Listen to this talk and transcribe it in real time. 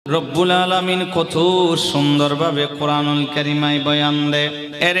রব্বুল আলামিন কত সুন্দরভাবে কোরআনুল কারীমায় বয়ান দেয়।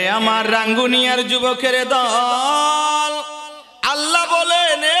 এরে আমার রাঙ্গুনিয়ার যুবকের দল, আল্লাহ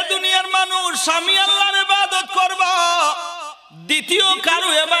বলেন এ দুনিয়ার মানুষ আমি আল্লাহর ইবাদত করবা, দ্বিতীয় কারো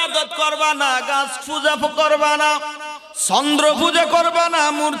ইবাদত করবা না, গাছ পূজা করবা না, চন্দ্র পূজা করবা না,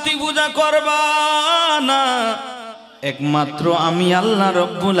 মূর্তি পূজা করবা না, একমাত্র আমি আল্লাহ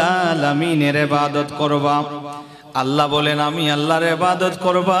রব্বুল আলামিনের ইবাদত করবা। আল্লাহ বলেন আমি আল্লাহর ইবাদত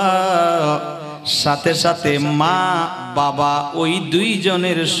করবা, সাথে সাথে মা বাবা ওই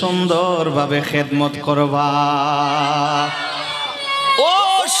দুইজনের সুন্দরভাবে খেদমত করবা। ও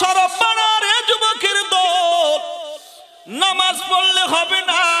সরপাড়ার যুবকের দল, নামাজ পড়লে হবে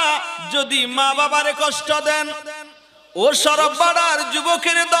না যদি মা বাবারে কষ্ট দেন। ও সরপাড়ার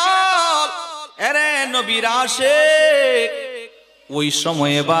যুবকের দল, এরে নবীর আশিক, ওই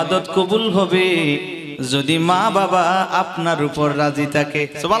সময় ইবাদত কবুল হবে যদি মা বাবা আপনার উপর রাজি থাকে।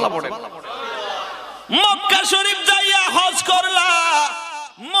 সুবহানাল্লাহ পড়েন। মক্কা শরীফ যাইয়া হজ করলা,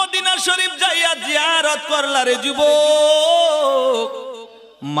 মদিনা শরীফ যাইয়া জিয়ারত করলা রে যুবক,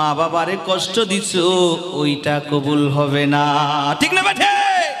 মা বাবারে কষ্ট দিছো ওইটা কবুল হবে না, ঠিক না বেঠে?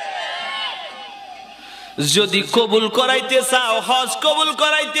 যদি কবুল করাইতে চাও, হজ কবুল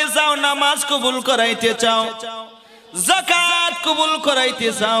করাইতে চাও, নামাজ কবুল করাইতে চাও, যাকাত কবুল করাইতে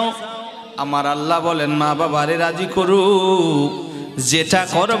চাও, আমার আল্লাহ বলেন মা বাবারে রাজি করু, যেটা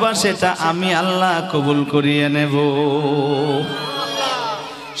করবা সেটা আমি আল্লাহ কবুল করিয়ে নেব।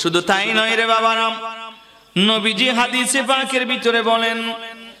 শুধু তাই নয় রে বাবারাম, নবীজি হাদিসে পাকের ভিতরে বলেন,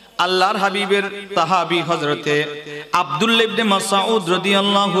 আল্লাহর হাবিবের সাহাবী হযরতে আব্দুল্লাহ ইবনে মাসউদ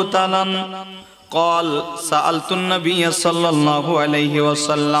রাদিয়াল্লাহু তাআলা قال سألت النبي صلى الله عليه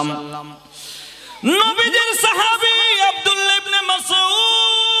وسلم, নবীজির সাহাবী আব্দুল্লাহ ইবনে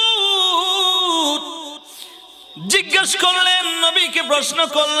মাসউদ জিজ্ঞেস করলেন, নবীকে প্রশ্ন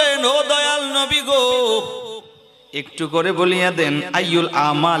করলেন, ও দয়াল নবী গো, একটু করে বলিয়া দেন আইয়ুল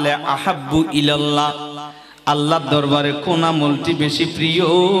আমালে আহাব্বু ইলাল্লাহ, আল্লাহর দরবারে কোন আমলটি বেশি প্রিয়?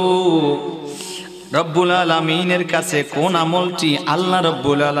 রব্বুল আলামিনের কাছে কোন আমলটি আল্লাহ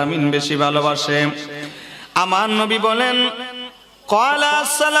রব্বুল আলামিন বেশি ভালোবাসে? আমার নবী বলেন ক্বালা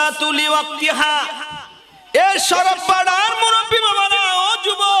সালাতু লিওয়াক্তিহা। এ সরপাড়ার মুরব্বি বাবারা, ও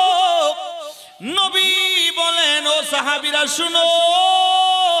যুবক, নবী বলেন ও সাহাবীরা শুনো,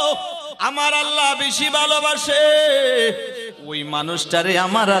 আমার আল্লাহ বেশি ভালোবাসে ওই মানুষটারে,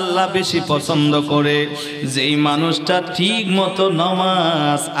 আমার আল্লাহ বেশি পছন্দ করে যেই মানুষটা ঠিক মতো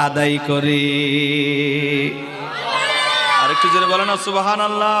নামাজ আদায় করে। আরেকটু জোরে বলেন না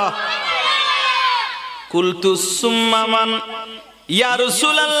সুবহানাল্লাহ। কুলতু সুম্মা মান, ইয়া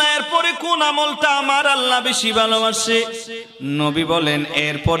রাসূলুল্লাহ, এরপরে কোন আমলটা আমার আল্লাহ বেশি ভালোবাসে? নবী বলেন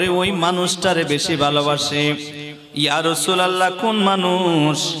এরপরে ওই মানুষটারে বেশি ভালোবাসে। ইয়া রাসূলুল্লাহ কোন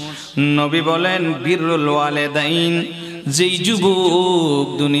মানুষ? নবী বলেন বিররুল ওয়ালিদাইন, যেই যুবক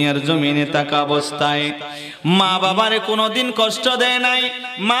দুনিয়ার জমিনে থাকা অবস্থায় মা বাবারে কোনোদিন কষ্ট দেয় নাই,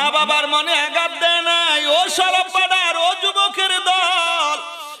 মা বাবার মনে আঘাত দেয় নাই। ও সরপাড়ার ও যুবকের দল,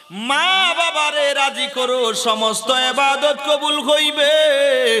 মা বাবারে রাজি করো, সমস্ত ইবাদত কবুল হইবে।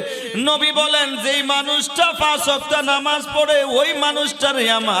 নবী বলেন যেই মানুষটা 5 ওয়াক্ত নামাজ পড়ে ওই মানুষটারে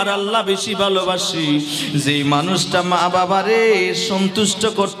আমার আল্লাহ বেশি ভালোবাসি। যেই মানুষটা মা বাবারে সন্তুষ্ট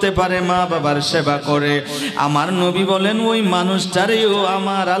করতে পারে, মা বাবার সেবা করে, আমার নবী বলেন ওই মানুষটারেও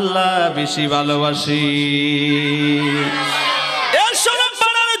আমার আল্লাহ বেশি ভালোবাসি।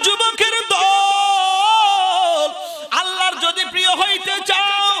 যুবকের দল, আল্লাহর যদি প্রিয় হইতে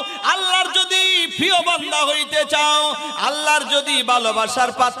চাও, আল্লাহর যদি প্রিয় বান্দা হইতে চাও, আল্লাহর যদি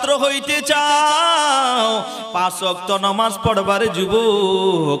ভালোবাসার পাত্র হইতে চাও, 5 ওয়াক্ত নামাজ পড়বারে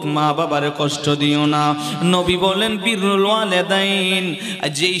যুবক, মা বাবারে কষ্ট দিও না। নবী বলেন বিররুল ওয়ালিদাইন,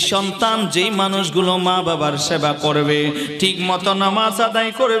 যেই সন্তান, যেই মানুষগুলো মা বাবার সেবা করবে, ঠিক মতো নামাজ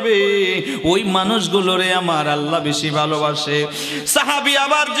আদায় করবে, ওই মানুষগুলোরে আমার আল্লাহ বেশি ভালোবাসে। সাহাবী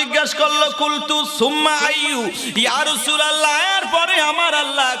আবার জিজ্ঞাসা করলো, কুলতু সুম্মা আইয়ু, ইয়া রাসূলুল্লাহ, এরপরে আমার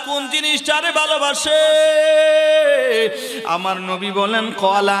আল্লাহ কোন জিনিসটারে ভালোবাসে? আমার নবী বলেন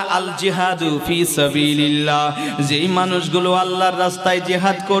ক্বালা আল জিহাদু ফি সাবিলিল্লাহ, যেই মানুষগুলো আল্লাহর রাস্তায়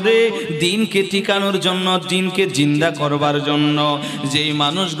জিহাদ করে দ্বীনকে টিকানোর জন্য, দ্বীনকে জিন্দা করবার জন্য, যেই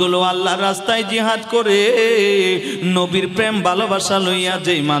মানুষগুলো আল্লাহর রাস্তায় জিহাদ করে নবীর প্রেম ভালোবাসা লইয়া,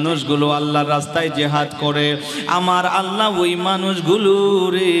 যেই মানুষগুলো আল্লাহর রাস্তায় জিহাদ করে, আমার আল্লাহ ওই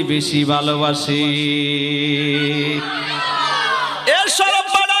মানুষগুলোরে বেশি ভালোবাসে।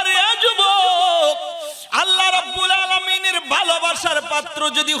 ভালোবাসার পাত্র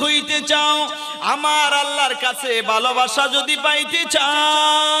যদি হইতে চাও, আমার আল্লাহর কাছে ভালোবাসা যদি পাইতে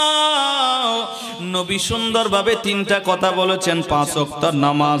চাও, নবী সুন্দরভাবে তিনটা কথা বলেছেন, 5 ওয়াক্ত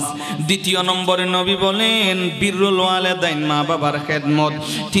নামাজ। দ্বিতীয় নম্বরে নবী বলেন বিররুল ওয়ালিদাইন, মা বাবার খেদমত।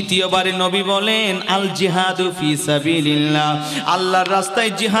 তৃতীয়বারে নবী বলেন আল জিহাদু ফি সাবিলিল্লাহ, আল্লাহর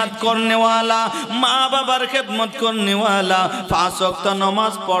রাস্তায় জিহাদ করনেওয়ালা, মা বাবার খেদমত করনেওয়ালা, 5 ওয়াক্ত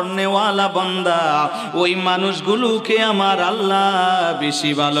নামাজ পড়নেওয়ালা বান্দা, ওই মানুষগুলোকে আমার আল্লাহ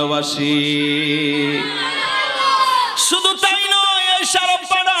বেশি ভালোবাসে। শুধু তাই নয়, এই সারব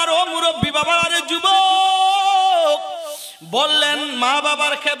পাড়ার ও মুরব্বী বাবার যুবক বললেন মা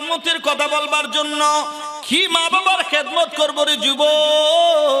বাবার খেদমতের কথা বলবার জন্য। কি মা বাবার খেদমত করবো রে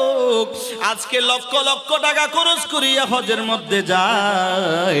যুবক? আজকে লক্ষ লক্ষ টাকা খরচ করিয়া হজের মধ্যে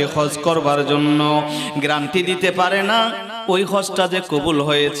যায়, হজ করবার জন্য গ্যারান্টি দিতে পারে না ওই হজটা যে কবুল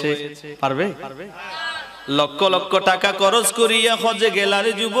হয়েছে। পারবে? লক্ষ লক্ষ টাকা খরচ করিয়া হজে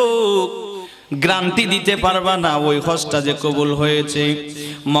গেলারে যুবক, গ্যারান্টি দিতে পারবা না ওই হজটা যে কবুল হয়েছে।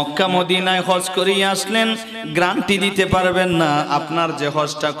 মক্কা মদিনায় হজ করিয়া আসলেন, গ্যারান্টি দিতে পারবেন না আপনার যে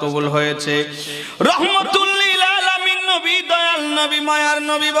হজটা কবুল হয়েছে। রহমতুল লিল আলামিন নবী, দয়াল নবী, মায়ার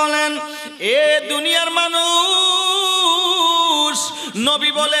নবী বলেন, এ দুনিয়ার মানুষ,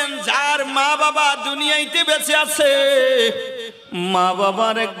 নবী বলেন যার মা বাবা দুনিয়াইতে বেঁচে আছে, মা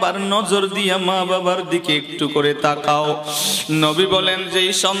বাবার একবার নজর দিয়া মা বাবার দিকে একটু করে তাকাও। নবী বলেন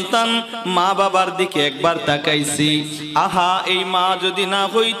যেই সন্তান মা বাবার দিকে একবার তাকাইছি, আহা এই মা যদি না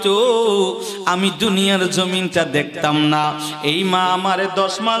হইতো আমি দুনিয়ার জমিনটা দেখতাম না। এই মা আমারে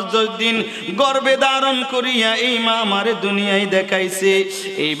 10 মাস 10 দিন গর্ভে ধারণ করিয়া এই মা আমারে দুনিয়ায় দেখাইছে।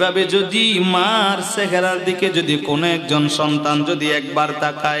 এইভাবে যদি মার চেহারার দিকে যদি কোনো একজন সন্তান যদি একবার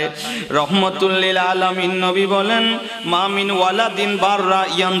তাকায়, রহমতুল লিল আলামিন নবী বলেন মা মিন ওয়ালাদিন বাররা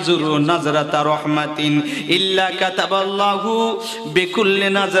ইয়ানজুরু নাজরাতা রহমাতিন ইল্লা কাতাবাল্লাহু বিকুল্লি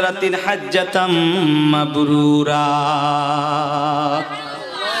নাজরাতিন হাজ্জাতাম মাবরুরা।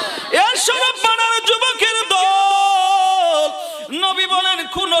 এসব বানার যুবকের দল, নবী বলেন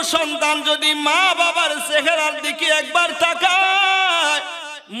কোন সন্তান যদি মা বাবার চেহারার দিকে একবার তাকায়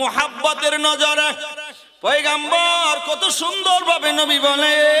মুহাব্বতের নজরে, পয়গম্বর কত সুন্দরভাবে নবী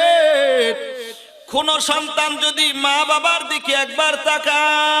বলেন কোন সন্তান যদি মা বাবার দিকে একবার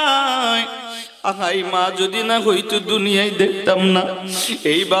তাকায়, আহাই মা যদি না হইতো দুনিয়ায় দেখতাম না।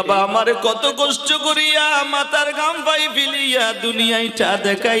 এই বাবা আমারে কত কষ্ট করিয়া মাথার ঘাম পাই ফেলিয়া দুনিয়ায়টা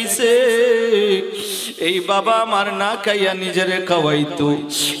দেখাইছে। এই বাবা আমার না খাইয়া নিজেরে খাওয়াইতো।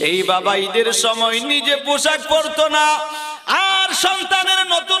 এই বাবা ঈদের সময় নিজে পোশাক পরতো না, আর সন্তানের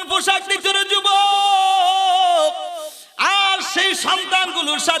নতুন পোশাক দিত রে যুবক। আর সেই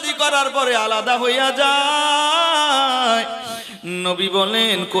সন্তানগুলোর শাদী করার পরে আলাদা হইয়া যায়। নবী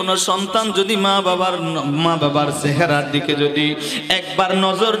বলেন কোন সন্তান যদি মা বাবার চেহারার দিকে যদি একবার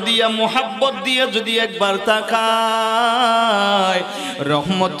নজর দিয়া মোহাব্বত দিয়া যদি একবার তাকায়,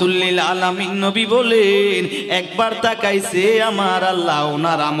 রহমতুল লিল আলামিন নবী বলেন একবার তাকাইছে আমার আল্লাহ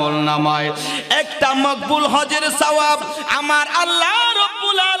ওনার আমল নামায় একটা মকবুল হজের সওয়াব আমার আল্লাহ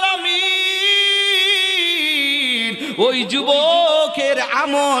রব্বুল আলামিন ওই যুবকের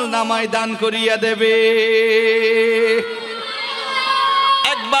আমল নামায় দান করিয়া দেবে।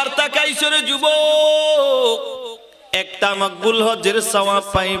 একবার তাকাইছো রে যুবক, একটা মকবুল হজের সওয়াব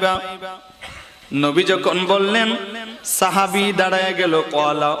পাইবা। নবী যখন বললেন সাহাবী দাঁড়ায় গেল,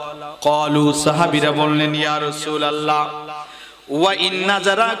 ক্বালু সাহাবীরা বললেন ইয়া রাসূলুল্লাহ ওয়া ইন্না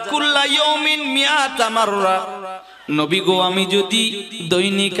যারা কুল্লা ইয়াউমিন মিআতা মাররা, নবী গো আমি যদি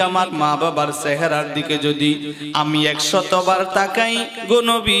দৈনিক আমার মা বাবার চেহারার দিকে যদি আমি 100 বার তাকাই গো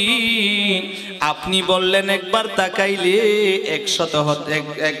নবী, আপনি বললেন একবার তাকাইলে 100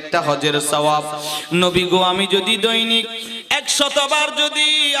 একটা হজের সওয়াব। নবী গো আমি যদি দৈনিক 100 বার যদি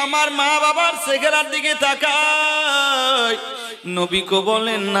আমার মা বাবার চেহারার দিকে তাকাই, নবী কো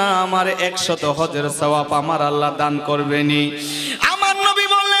বলেন না আমার 100 হজের সওয়াব আমার আল্লাহ দান করবেনি। আমার নবী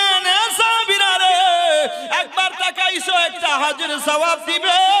বললেন এ সাহাবীরা রে, একবার তাকাইছো একটা হজের সওয়াব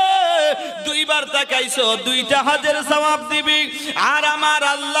দিবে, দুইবার তাকাইছো 2টা হজের সওয়াব দিবি, আর আমার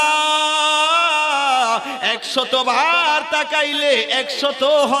আল্লাহ 100 বার তাকাইলে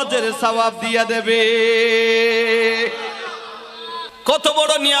 100 হজের সওয়াব দিয়া দেবে। কত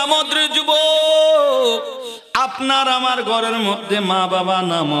বড় নিয়ামত রে যুবক! আপনার আমার ঘরের মধ্যে মা বাবা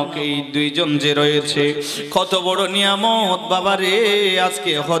নামক এই দুইজন যে রয়েছে, কত বড় নিয়ামত বাবা রে।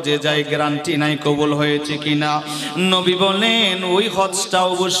 আজকে হজে যাই, গ্যারান্টি নাই কবুল হয়েছে কিনা। নবী বলেন ওই হজটা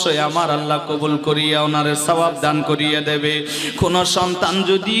অবশ্যই আমার আল্লাহ কবুল করিয়া ওনারে সওয়াব দান করিয়ে দেবে। কোন সন্তান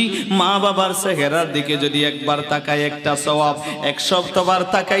যদি মা বাবার চেহারার দিকে যদি একবার তাকায়, একটা সওয়াব, 100 বার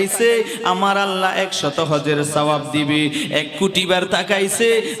তাকাইছে আমার আল্লাহ 100 হজের সওয়াব দিবে। 1 কোটি বার তাকাইছে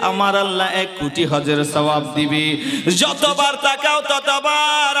আমার আল্লাহ 1 কোটি হজের সওয়াব দিবে। যতবার তাকাও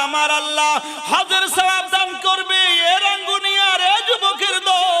ততবার আমার আল্লাহ হজের সওয়াব দান করবে। এ রাঙ্গুনিয়ার এ যুবকের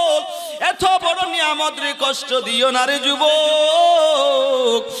দল, এত বড় নিয়ামত রে কষ্ট দিও না রে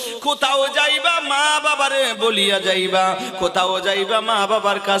যুবক। কোথাও যাইবা মা বাবারে বলিয়া যাইবা, কোথাও যাইবা মা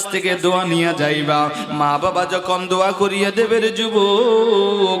বাবার কাছ থেকে দোয়া নিয়ে যাইবা। মা বাবা যখন দোয়া করিয়া দেবে রে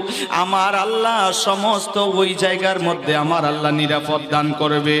যুবক, আমার আল্লাহ সমস্ত ওই জায়গার মধ্যে আমার আল্লাহ নিরাপদ দান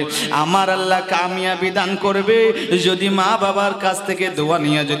করবে, আমার আল্লাহ কামিয়াবি দান করবে। যদি মা বাবার কাছ থেকে দোয়া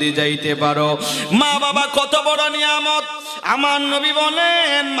নিয়ে যদি যাইতে পারো। মা বাবা কত বড় নিয়ামত। আমার নবী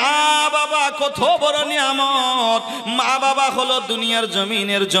বলেন মা বাবা কত বড় নিয়ামত। মা বাবা হলো দুনিয়ার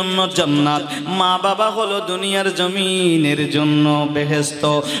জমিনের জন্য জান্নাত, মা বাবা হলো দুনিয়ার জমিনের জন্য বেহেশত,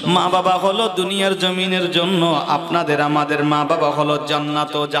 মা বাবা হলো দুনিয়ার জমিনের জন্য আপনাদের আমাদের মা বাবা হলো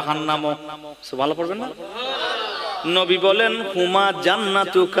জান্নাত ও জাহান্নাম। সুবহানাল্লাহ পড়বেন না? নবী বলেন হুমা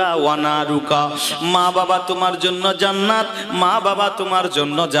জান্নাতুকা ওয়া নারুকা, মা বাবা তোমার জন্য জান্নাত, মা বাবা তোমার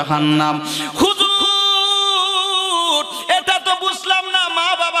জন্য জাহান্নাম। হুজুর এটা তো বুঝলাম না, মা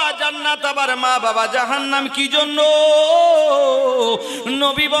বাবা জান্নাত আবার মা বাবা জাহান্নাম কি জন্য?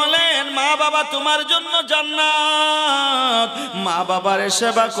 নবী বলেন মা বাবা তোমার জন্য জান্নাত, মা বাবারে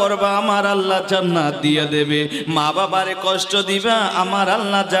সেবা করবা আমার আল্লাহ জান্নাত দিয়ে দেবে। মা বাবারে কষ্ট দিবা আমার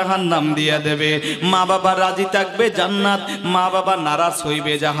আল্লাহ জাহান্নাম দিয়ে দেবে। মা বাবা রাজি থাকবে জান্নাত, মা বাবা নারাজ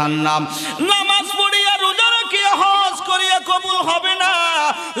হইবে জাহান্নাম। নামাজ পড়িয়া রোজা রাখিয়া হজ করিয়া কবুল হবে না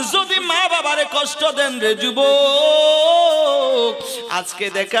যদি মা বাবারে কষ্ট দেন রে যুবক। আজকে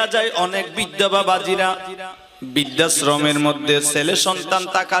দেখা যায় অনেক বৃদ্ধ বাবাজিরা বৃদ্ধাশ্রমের মধ্যে ছেলে সন্তান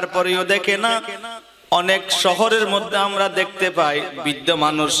থাকার পরেও দেখে না। অনেক শহরের মধ্যে আমরা দেখতে পাই বৃদ্ধ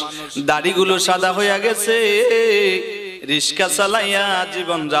মানুষ দাড়িগুলো সাদা হইয়া গেছে, রিক্সা চালাইয়া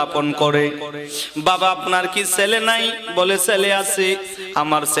জীবন যাপন করে। বাবা আপনার কি ছেলে নাই? বলে ছেলে আছে।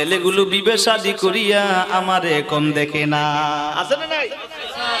 আমার ছেলেগুলো বিয়ে শাদী করিয়া আমার এখন দেখে না। আছে না নাই?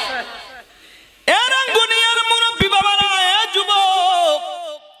 মুরব্বী বাবারা, যুবক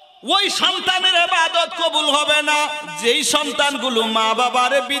ওই সন্তানের ইবাদত কবুল হবে না যেই সন্তানগুলো মা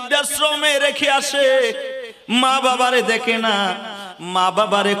বাবারে বৃদ্ধাশ্রমে রেখে আসে, মা বাবারে দেখে না, মা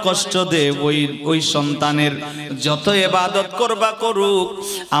বাবারে কষ্ট দে। ওই সন্তানের যত ইবাদত করবা করুক,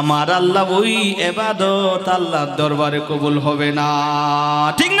 আমার আল্লাহ ওই ইবাদত আল্লাহর দরবারে কবুল হবে না।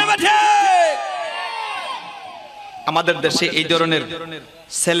 ঠিক না বেঠে? আমাদের দেশে এই ধরনের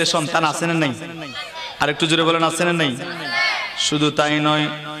ছেলে সন্তান আছে না নাই? আর একটু জোরে বলেন আছে না নাই? শুধু তাই নয়,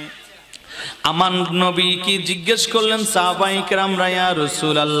 আমার নবী কি জিজ্ঞেস করলেন সাহাবায়ে কেরামরা, ইয়া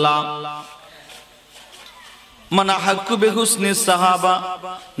রাসূলুল্লাহ মানা হাক্কু বিহুসনি সাহাবা,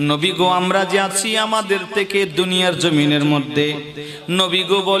 নবী গো আমরা যে আছি আমাদের থেকে দুনিয়ার জমিনের মধ্যে, নবী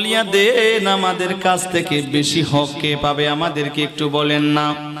গো বলিয়া দেন আমাদের কাছ থেকে বেশি হক কে পাবে, আমাদেরকে একটু বলেন না।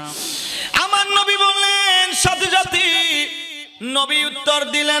 আমার নবী বললেন সাথে সাথে নবী উত্তর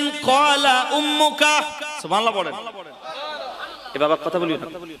দিলেন ক্বালা উম্মুকা। সুবহানাল্লাহ পড়েন। এ বাবা কথা বলিও না।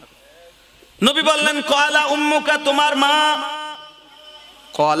 নবী বললেন ক্বালা উম্মুকা, তোমার মা।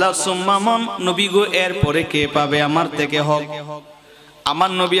 ক্বালা সুম্মা মান, নবী গো এরপরে কে পাবে আমার থেকে হক?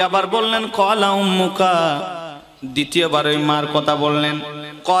 আমার নবী আবার বললেন ক্বালা উম্মুকা, দ্বিতীয়বার ওই মার কথা বললেন।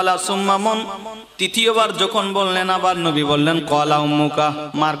 ক্বালা সুম্মা মান, তৃতীয়বার যখন বললেন আবার নবী বললেন ক্বালা উম্মুকা।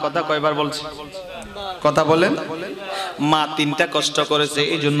 মার কথা কয়বার বলছে? কথা বলেন। মা 3টা কষ্ট করেছে,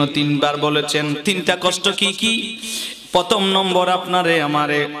 এই জন্য 3বার বলেছেন। 3টা কষ্ট কি কি? প্রথম নম্বর আপনারে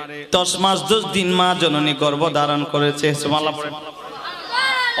আমারে 10 মাস 10 দিন মা জননী গর্ভ ধারণ করেছে। সুবহানাল্লাহ পড়েন।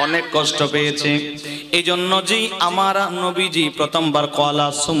 অনেক কষ্ট পেয়েছে। এই জন্য যে আমার নবীজি প্রথমবার ক্বালা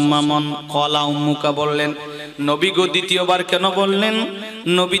সুম্মা মান ক্বালা উম্মুকা বললেন। নবী গো দ্বিতীয়বার কেন বললেন?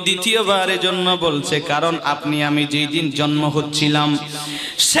 নবী দ্বিতীয়বার এজন্য বলছে কারণ আপনি আমি যেই দিন জন্ম হচ্ছিলাম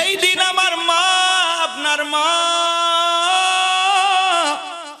সেই দিন আমার মা, আপনার মা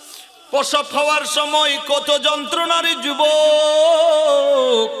প্রসব হওয়ার সময় কত যন্ত্রণার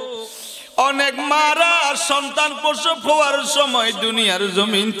যুবক। অনেক মারা সন্তান প্রসব হওয়ার সময় দুনিয়ার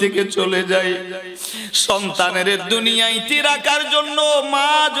জমিন থেকে চলে যায়। সন্তানের দুনিয়াইতে রাখার জন্য মা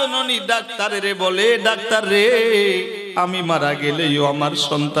জননী ডাক্তারের বলে, ডাক্তার রে আমি মারা গেলেও আমার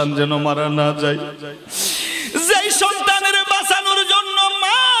সন্তান যেন মারা না যায়। যেই সন্তানের বাঁচানোর জন্য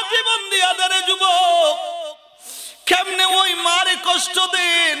মা জীবন দিয়া দেয় যুবক, কষ্ট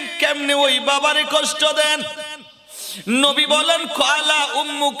দেন, কেমনে ওই বাবারে কষ্ট দেন? নবী বলেন কালা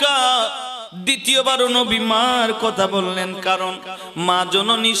উম্মুকা, দ্বিতীয়বারও নবী মার কথা বললেন, কারণ মা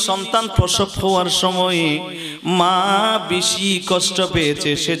জননী সন্তান প্রসব হওয়ার সময় মা বেশি কষ্ট পেয়েছে,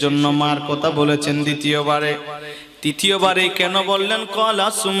 সেজন্য মার কথা বলেছেন দ্বিতীয়বারে। তৃতীয়বারে কেন বললেন কালা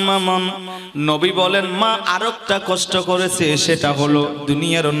সুম্মা মান? নবী বলেন মা আরেকটা কষ্ট করেছে, সেটা হলো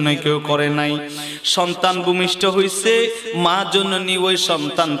দুনিয়ার অন্য কেউ করে নাই। সন্তান ভূমিষ্ঠ হইছে, মা জননী ওই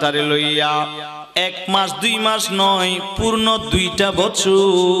সন্তানটারে লইয়া 1 মাস 2 মাস নয়, পূর্ণ 2টা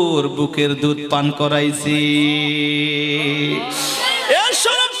বছর বুকের দুধ পান করাইছি।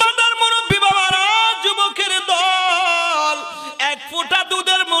 যুবকের দল, 1 ফোঁটা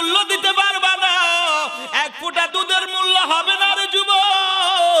দুধের মূল্য দিতে পারবা না, 1 ফোঁটা দুধের মূল্য হবে না রে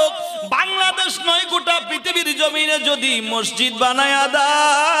যুবক। বাংলাদেশ নয়, গোটা পৃথিবীর জমিনে যদি মসজিদ বানায়া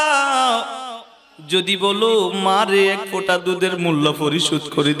দাও, যদি বলো মারে 1 ফোঁটা দুধের মূল্য পরিশোধ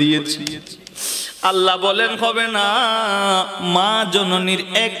করে দিয়েছি, আল্লাহ বলেন হবে না। মা জননীর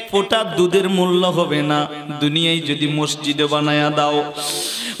 1 ফোঁটা দুধের মূল্য হবে না, দুনিয়ায় যদি মসজিদে বানায়া দাও।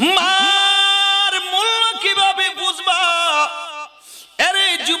 মার মূল্য কিভাবে বুঝবা? আরে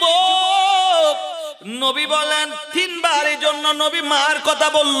যুবক, নবী বলেন 3 বারের জন্য নবী মার কথা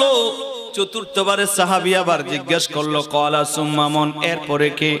বলল। চতুর্থবারে সাহাবী আবার জিজ্ঞেস করলো কালা সুম্মা মান, এরপরে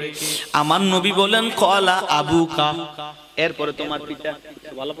কে? আমার নবী বলেন কালা আবুকা, এরপরে তোমার পিতা।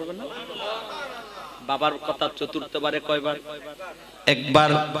 ভালো পড়বেন না? বাবার কথা চতুর্থবারে কয়বার? 1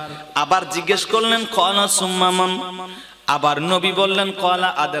 বার। আবার জিজ্ঞেস করলেন কালা সুম্মা মান, আবার নবী বললেন কালা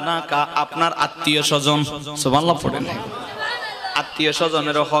আদনাকা, আপনার আত্মীয় স্বজন। সুবহানাল্লাহ পড়েন। আত্মীয়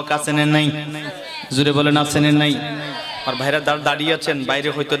স্বজনের হক আছে না নাই? জোরে বলেন আছে না নাই? আর ভাইরা দাঁড়িয়ে আছেন, বাইরে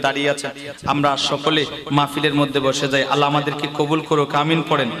হয়তো দাঁড়িয়ে আছেন, আমরা সকলে মাহফিলের মধ্যে বসে যাই। আল্লাহ আমাদেরকে কবুল করুক, আমিন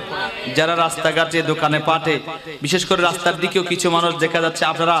পড়েন। যারা রাস্তাঘাটে দোকানে পাটে, বিশেষ করে রাস্তার দিকেও কিছু মানুষ দেখা যাচ্ছে,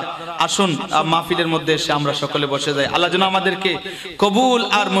 আপনারা আসুন মাহফিলের মধ্যে এসে আমরা সকলে বসে যাই। আল্লাহ যেন আমাদেরকে কবুল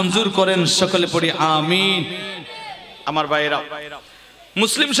আর মঞ্জুর করেন, সকলে পড়ি আমিন। আমার ভাইরা,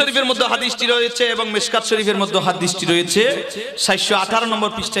 মুসলিম শরীফের মধ্যে হাদিসটি রয়েছে এবং মিশকাত শরীফের মধ্যে হাদিসটি রয়েছে, 718 নম্বর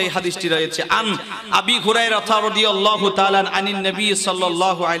পৃষ্ঠায় হাদিসটি রয়েছে। আন আবি হুরায়রা রাদিয়াল্লাহু তাআলা আনিন নবী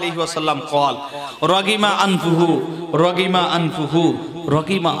সাল্লাল্লাহু আলাইহি ওয়াসাল্লাম قال রাগিমা আনফুহু রাগিমা আনফুহু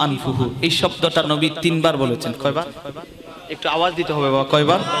রাগিমা আনফুহু, এই শব্দটা নবী 3 বার বলেছেন। কয়বার? একটু আওয়াজ দিতে হবে বাবা,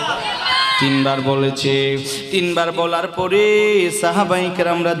 কয়বার? 3 বার বলেছে। 3 বার বলার পরে সাহাবায়ে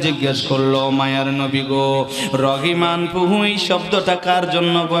কেরামরা জিজ্ঞেস করলো মায়ার নবী গো, রহিমান ফুহু এই শব্দটা কার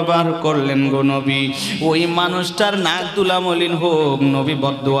জন্য ব্যবহার করলেন গো নবী? ওই মানুষটার নাক দুলা মলিন হোক, নবী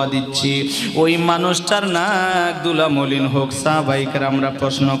বদদুয়া দিচ্ছি, ওই মানুষটার নাক দুলা মলিন হোক। সাহাবায়ে কেরামরা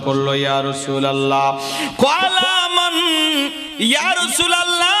প্রশ্ন করলো ইয়া রাসূলুল্লাহ, ক্বালা মান ইয়া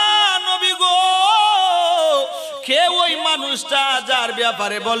রাসূলুল্লাহ, নবী গো কে ওই মানুষটা যার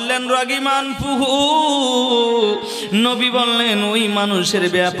ব্যাপারে বললেন রাগিমান ফুহু? নবী বললেন ওই মানুষের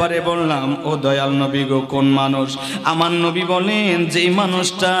ব্যাপারে বললাম। ও দয়াল নবী গো, কোন মানুষ? আমার নবী বলেন যে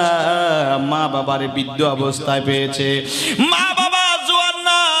মানুষটা মা বাবার বৃদ্ধ অবস্থায় পেয়েছে। মা বাবা জোয়ান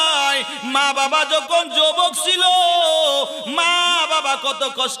নাই, মা বাবা যখন যুবক ছিল, মা বাবা কত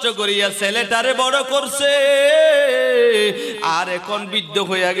কষ্ট করিয়া ছেলেটারে বড় করছে, আর এখন বৃদ্ধ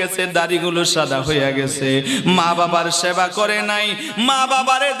হইয়া গেছে, দাড়িগুলো সাদা হইয়া গেছে, মা বাবার সেবা করে নাই, মা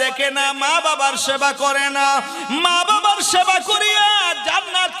বাবারে দেখে না, মা বাবার সেবা করে না, মা বাবার সেবা করিয়া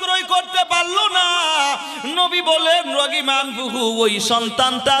জান্নাত ক্রয় করতে পারলো না। নবী বলেন রাগিমান ফুহু, ওই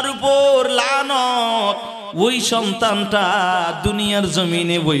সন্তানটার উপর লানত, ওই সন্তানটা দুনিয়ার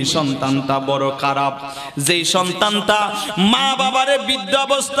জমিনে, ওই সন্তানটা বড় খারাপ। যেই সন্তানটা মা বাবারে বৃদ্ধ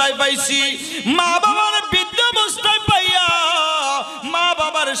অবস্থায় পাইছি, মা বাবার বৃদ্ধ অবস্থায় পাইয়া মা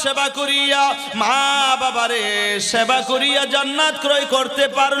বাবার সেবা করিয়া, মা বাবারে সেবা করিয়া জান্নাত ক্রয় করতে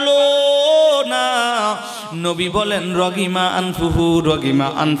পারলো না। নবী বলেন রগিমা আনফুহু রগিমা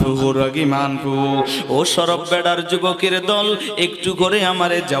আনফুহু রগিমা আনফুহু। ও সরব বেড়ার যুবকের দল, একটু করে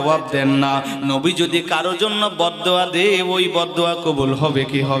আমারে জবাব দেন না, নবী যদি কারো জন্য বদদোয়া দে, ওই বদদোয়া কবুল হবে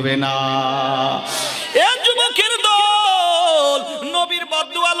কি হবে না? এ যুবকের দল, নবীর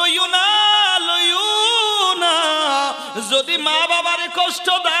বদদোয়া লইও না, লইও না। যদি মা বাবারে কষ্ট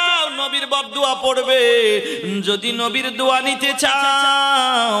দাও, নবীর বদদোয়া পড়বে। যদি নবীর দোয়া নিতে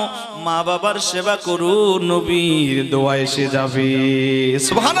চাও, মা বাবার সেবা করো, নবীর দোয়া এসে যাবে।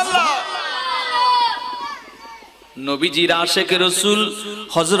 সুবহানাল্লাহ। নবীজির আশেক রাসূল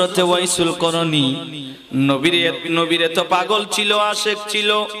হযরত ওয়াইসুল করনী, নবীর তো পাগল ছিল, আশেক ছিল।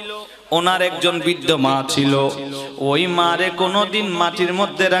 ওনার একজন বৃদ্ধ মা ছিল, ওই মারে কোনোদিন মাটির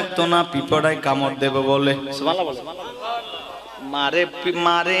মধ্যে রাখতো না, পিঁপড়ায় কামড় দেবে বলে। মারে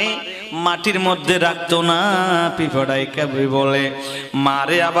মারে মাটির মধ্যে রাখতো না, পিঁপড়াই কাবি বলে।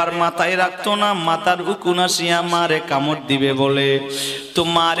 মারে আবার মাথায় রাখতো না, মাথার উকুন আসিয়া মারে কামড় দিবে বলে। তো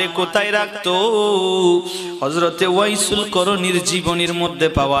মারে কোথায় রাখতো? হযরতে ওয়াইসুল করণীর জীবনীর মধ্যে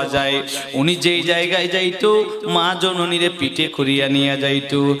পাওয়া যায়। উনি যেই জায়গায় যাইতো মা জননীরে পিঠে করিয়া নিয়ে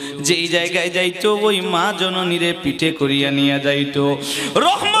যাইতো, যেই জায়গায় যাইতো ওই মা জননীরে পিঠে করিয়া নিয়ে যাইতো।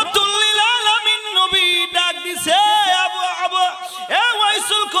 রহমতুল লিল আলামিন নবী ডাক দিছে, এ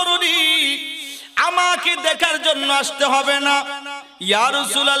ওয়াইসুল করণী, আমাকে দেখার জন্য আসতে হবে না, ইয়া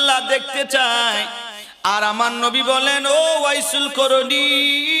রাসূলুল্লাহ দেখতে চাই। আর আমার নবী বলেন, ও ওয়াইসুল করণী,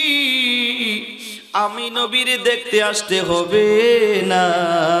 আমি নবীরে দেখতে আসতে হবে না,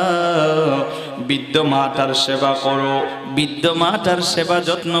 বৃদ্ধ মাটার সেবা করো, বৃদ্ধ মাটার সেবা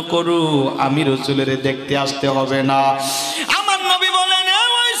যত্ন করো, আমি রাসূলের দেখতে আসতে হবে না। আমার নবী বলেন, এ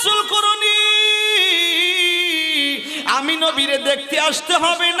ওয়াইসুল করণী, আমি নবীরে দেখতে আসতে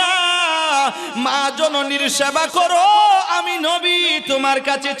হবে না, মা জননীর সেবা করো, আমি নবী তোমার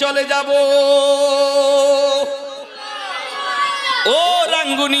কাছে চলে যাব। ও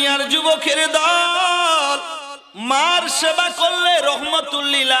রাঙ্গুনিয়ার যুবকের দল, মার সেবা করলে রহমতুল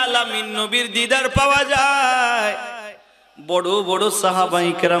লিল আলামিন নবীর দিদার পাওয়া যায়। বড় বড়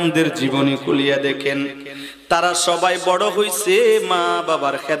সাহাবায়ে কেরামদের জীবনী খুলিয়া দেখেন, তারা সবাই বড় হইছে মা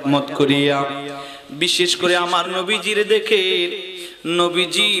বাবার খেদমত করিয়া। বিশেষ করে আমার নবীজির দেখেন,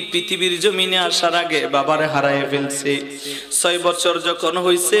 নবীজি পৃথিবীর জমিনে আসার আগে বাবারে হারায় ফেলছে। 6 বছর যখন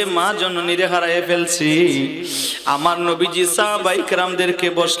হইছে মা জননীরে হারায় ফেলছে। আমার নবীজি সাহাবায়ে কেরামদেরকে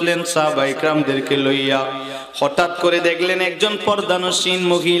বসলেন, সাহাবায়ে কেরামদেরকে লইয়া হঠাৎ করে দেখলেন একজন পর্দানসীন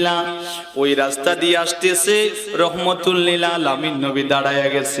মহিলা ওই রাস্তা দিয়ে আসতেছে। রহমতুল লিল আলামিন নবী দাঁড়ায়া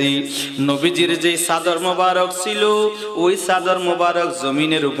গেছে। নবীজির যে চাদর মোবারক ছিল ওই চাদর মোবারক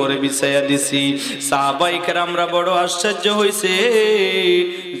জমিনের উপরে বিছাইয়া দিছি। সাহাবায়ে কেরামরা বড় আশ্চর্য হইছে,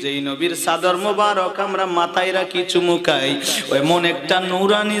 যেই নবীর চাদর মোবারক আমরা মাথায় রাখি চুমুকাই, এমন একটা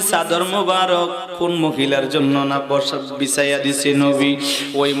নূরানি চাদর মোবারক কোন মহিলার জন্য না বিছাইয়া দিছে নবী।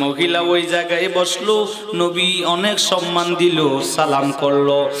 ওই মহিলা ওই জায়গায় বসলো, নবী অনেক সম্মান দিল, সালাম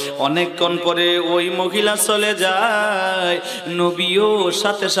করলো। অনেকক্ষণ পরে ওই মহিলা চলে যায়, নবীও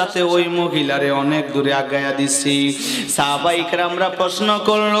সাথে সাথে ওই মহিলারে অনেক দূরে আগায়া দিছি। সাহাবায়ে কেরামরা প্রশ্ন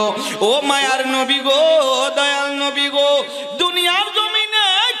করলো, ও মায়ার নবী গো, দয়াল নবী গো, দুনিয়ার জমিনে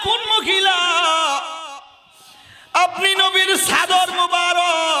কোন মহিলা আপনি নবীর চাদর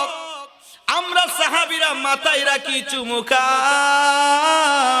মোবারক আমরা সাহাবীরা মাথায় রাখি চুমুকাই,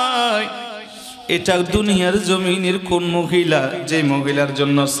 এটা দুনিয়ার জমিনের কোন মহিলা যে মহিলার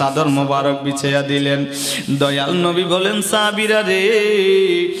জন্য চাদর মোবারক বিছাইয়া দিলেন? দয়াল নবী বলেন, সাহাবীরা রে,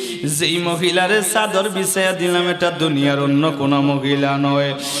 যেই মহিলারে চাদর বিছাইয়া দিলাম এটা দুনিয়ার অন্য কোন মহিলা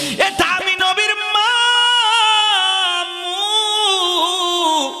নয়, এটা আমি নবীর মা,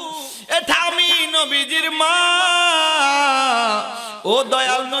 এটা আমি নবীজির মা। ও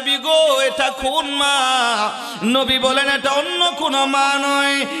দয়াল নবী গো, এটা কোন মা? নবী বলেন, এটা অন্য কোন মা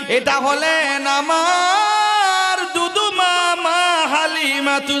নয়, এটা হলেন আমার দুদু মা, মা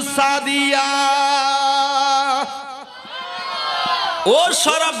হালিমাতুস সাদিয়া। ও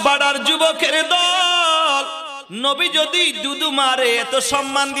শরাব বাড়ার যুবকের দল, নবী যদি দুদু মারে এত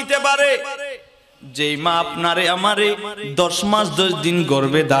সম্মান দিতে পারে, যেই মা আপনারে আমারে 10 মাস 10 দিন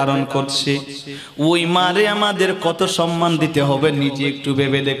গর্ভে ধারণ করছে, ওই মারে আমাদের কত সম্মান দিতে হবে নিজে একটু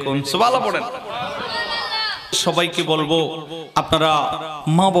ভেবে দেখুন। সুবহানাল্লাহ পড়েন। সবাইকে বলবো আপনারা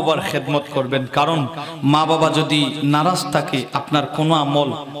মা বাবার খেদমত করবেন, কারণ মা বাবা যদি নারাজ থাকে আপনার কোনো আমল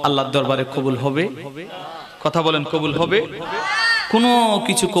আল্লাহর দরবারে কবুল হবে? কথা বলেন, কবুল হবে? কোনো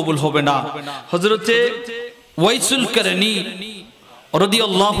কিছু কবুল হবে না। হযরতে ওয়াইসুল করণী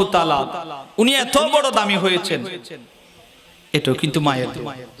রাদিয়াল্লাহু তাআলা, উনি এত বড় দামি হয়েছেন, এটাও কিন্তু মায়ের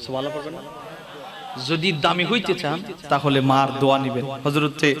দোয়া। সুবহানাল্লাহ পড়বেন না? যদি দামি হইতে চান তাহলে মার দোয়া নেবেন।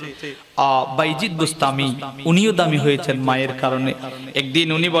 হযরতে বাইজিদ বুস্তামি, উনিও দামি হয়েছেন মায়ের কারণে। একদিন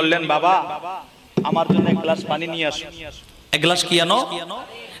উনি বললেন, বাবা আমার জন্য এক গ্লাস পানি নিয়ে আসো। এক গ্লাস কি আনো?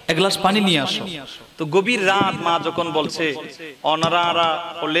 এক গ্লাস পানি নিয়ে আসো। তো গভীর রাত মা যখন বলছে, অনারা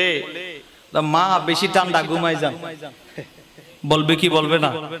হলে মা বেশি ঠান্ডা ঘুমাই যান, বলবে কি বলবে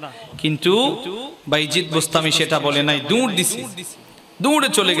না? কিন্তু বাইজিদ বুস্তামি সেটা বলে নাই, দৌড় দিছে, দৌড়ে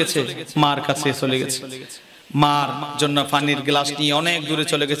চলে গেছে, মার কাছে চলে গেছে। মার জন্য পানির গ্লাস নিয়ে অনেক দূরে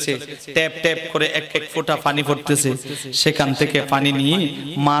চলে গেছে, ট্যাপ ট্যাপ করে এক এক ফোঁটা পানি পড়তেছে, সেখান থেকে পানি নিয়ে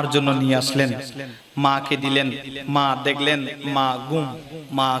মার জন্য নিয়ে আসলেন, মাকে দিলেন। মা দেখলেন মা ঘুম,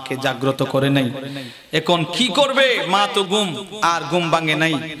 মাকে জাগ্রত করে নাই। এখন কি করবে? মা তো ঘুম, আর ঘুম ভাঙে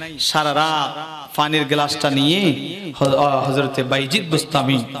নাই। সারা রাত পানির গ্লাসটা নিয়ে হযরতে বাইজিদ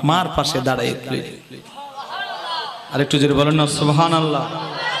বুস্তামি মার পাশে দাঁড়ায়। আর একটু জোরে বলেন না সুবহানাল্লাহ।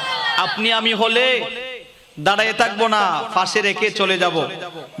 আপনি আমি হলে দাঁড়ায় থাকবো না, পাশে রেখে চলে যাব,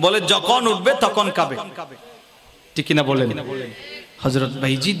 বলে যখন উঠবে তখন খাবে, ঠিক কিনা বলেন? হযরত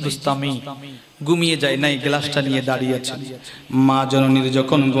বাইজিদ বুস্তামি ঘুমিয়ে যায় নাই, গ্লাসটা নিয়ে দাঁড়িয়ে আছে। মা জননীর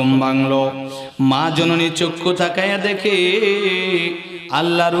যখন ঘুম ভাঙলো, মা জননী চক্ষু তাকায়া দেখে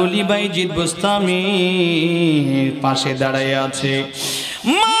আল্লাহর ওলি বাইজিদ বুস্তামি পাশে দাঁড়ায় আছে।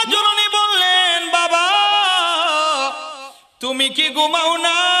 মা জননী বললেন, বাবা তুমি কি ঘুমাও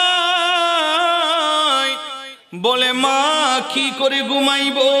না? বলে, মা কি করে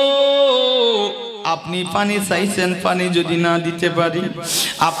ঘুমাইবো? আপনি পানি চাইছেন, পানি যদি না দিতে পারি,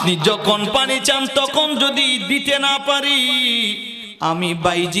 আপনি যখন পানি চান তখন যদি দিতে না পারি, আমি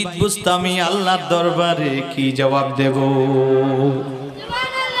বাইজিদ বুস্তামি আল্লাহর দরবারে কি জবাব দেব?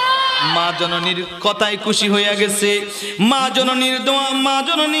 মা জননীর কথায় খুশি হইয়া গেছে, মা জননীর দোয়া, মা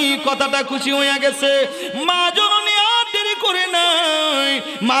জননী কথাটা খুশি হইয়া গেছে। মা জননী আর দেরি করে নাই,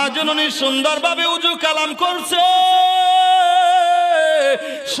 মা জননী সুন্দরভাবে উজু কালাম করছে,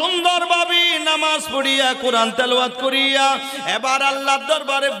 সুন্দরভাবে নামাজ পড়িয়া কোরআন তেলাওয়াত করিয়া এবার আল্লাহর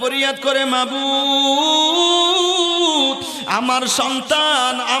দরবারে ফরিয়াদ করে, মাবুদ আমার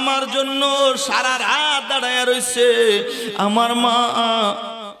সন্তান আমার জন্য সারা রাত দাঁড়ায়া রইছে, আমার মা।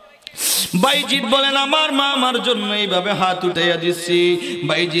 বাইজিদ বলেন, আমার মা আমার জন্য এইভাবে হাত উঠাইয়া দিছি।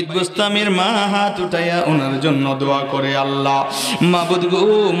 বাইজিদ বুস্তামির মা হাত উঠাইয়া ওনার জন্য দোয়া করে, আল্লাহ মাবুদ গো,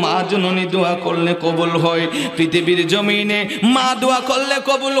 মা জননী দোয়া করলে কবুল হয়, পৃথিবীর জমিনে মা দোয়া করলে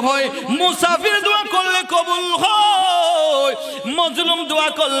কবুল হয়, মুসাফির দোয়া করলে কবুল হয়, মজলুম দোয়া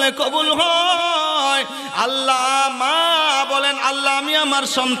করলে কবুল হয়। আল্লাহ মা বলেন, আল্লাহ আমি আমার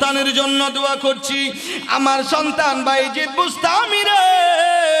সন্তানের জন্য দোয়া করছি, আমার সন্তান বাইজিদ বুস্তামি রে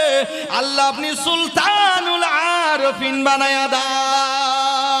আল্লাহ আপনি সুলতানুল আরফিন বানায়া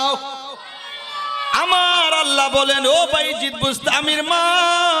দাও। আমার আল্লাহ বলেন, ও বাইজিদ বুস্তামির মা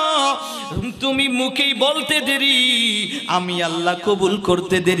তুমি মুখেই বলতে দেরি, আমি আল্লাহ কবুল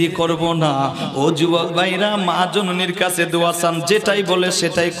করতে দেরি করব না। ও যুবক ভাইরা, মা জননীর কাছে দোয়া চান, যেটাই বলে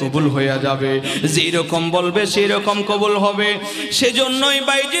সেটাই কবুল হয়ে যাবে, যেই রকম বলবে সেই রকম কবুল হবে। সেজন্যই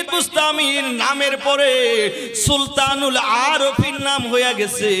বাইজিদ বুস্তামির নামের পরে সুলতানুল আরফিন নাম হয়ে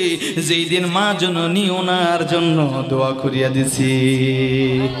গেছে, যেই দিন মা জননী ওনার জন্য দোয়া করিয়া দিছি।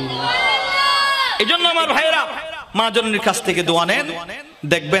 এই জন্য আমার ভাইরা, মা জননীর কাছ থেকে দোয়া নেন,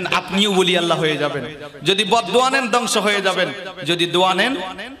 দেখবেন আপনিও ওলি আল্লাহ হয়ে যাবেন। যদি বদদোয়া নেন ধ্বংস হয়ে যাবেন, যদি দোয়া নেন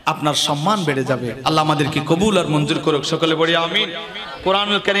আপনার সম্মান বেড়ে যাবে। আল্লাহ আমাদেরকে কবুল আর মঞ্জুর করুক, সকলে বলি আমিন।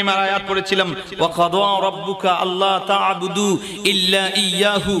 কোরআনুল কারীমের আয়াত পড়েছিলাম, ওয়া কাদা রাব্বুকা আল্লা তা'বুদু ইল্লা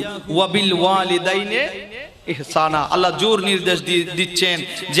ইয়াহু ওয়া বিল ওয়ালিদাইনি ইহসানা। আল্লাহ জোর নির্দেশ দিচ্ছেন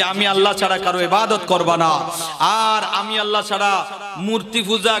যে আমি আল্লাহ ছাড়া কারো ইবাদত করবা না, আর আমি আল্লাহ ছাড়া মূর্তি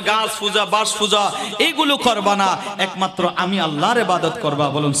পূজা, গাছ পূজা, বাঁশ পূজা এগুলো করবা না, একমাত্র আমি আল্লাহর ইবাদত করবা।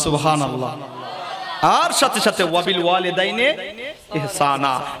 বলুন সুবহানাল্লাহ। আর সাথে সাথে ওয়াবিল ওয়ালিদাইনি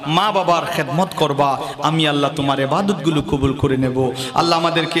ইহসানা, মা বাবার খেদমত করবা, আমি আল্লাহ তোমার ইবাদতগুলো কবুল করে নেব। আল্লাহ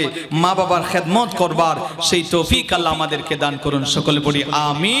আমাদেরকে মা বাবার খেদমত করবার সেই তৌফিক আল্লাহ আমাদেরকে দান করুন, সকলে পড়ি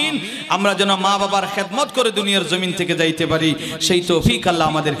আমিন। আমরা যেন মা বাবার খেদমত করে দুনিয়ার জমিন থেকে যাইতে পারি, সেই তৌফিক আল্লাহ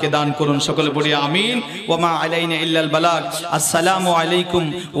আমাদেরকে দান করুন, সকলে পড়ি আমিন। ওয়া মা আলাইনা ইল্লাল বালাগ। আসসালামু আলাইকুম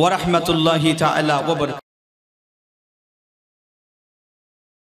ওয়া রাহমাতুল্লাহি তাআলা ওয়া বারাকাতুহু।